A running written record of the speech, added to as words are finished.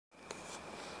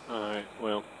Alright,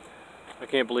 well, I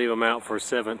can't believe I'm out for a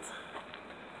 7th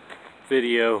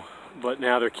video, but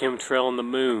now they're chemtrailing the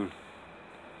moon.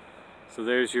 So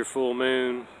there's your full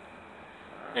moon,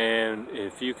 and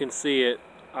if you can see it,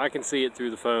 I can see it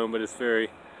through the phone, but it's very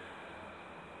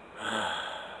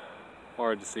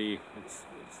hard to see. It's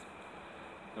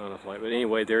not enough light. But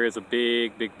anyway, there is a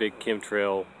big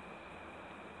chemtrail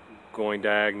going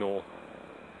diagonal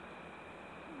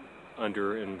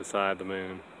under and beside the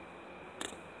moon.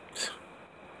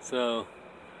 So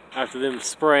after them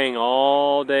spraying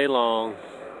all day long,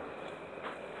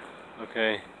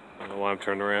 okay, I don't know why I'm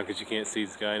turning around because you can't see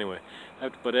this guy anyway,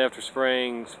 but after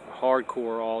spraying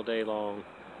hardcore all day long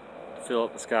to fill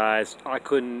up the skies, I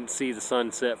couldn't see the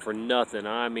sunset for nothing.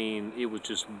 I mean, it was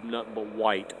just nothing but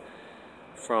white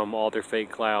from all their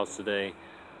fake clouds today.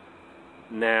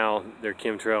 Now they're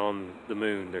chemtrailing the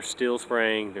moon. They're still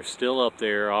spraying, they're still up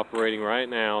there operating right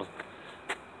now,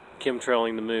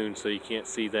 chemtrailing the moon, so you can't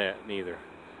see that neither.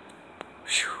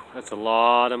 Whew, that's a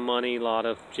lot of money, a lot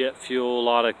of jet fuel, a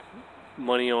lot of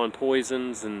money on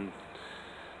poisons and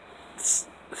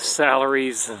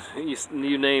salaries,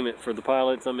 you name it, for the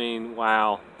pilots. I mean,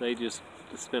 wow, they just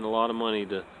spend a lot of money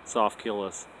to soft kill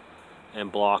us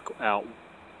and block out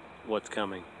what's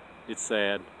coming. It's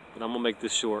sad, but I'm gonna make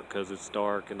this short because it's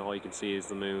dark and all you can see is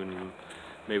the moon and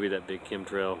maybe that big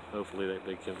chemtrail, hopefully that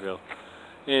big chemtrail.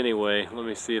 Anyway, let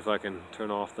me see if I can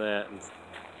turn off that. And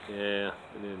yeah,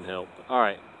 it didn't help.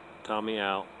 Alright, Tommy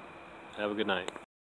out. Have a good night.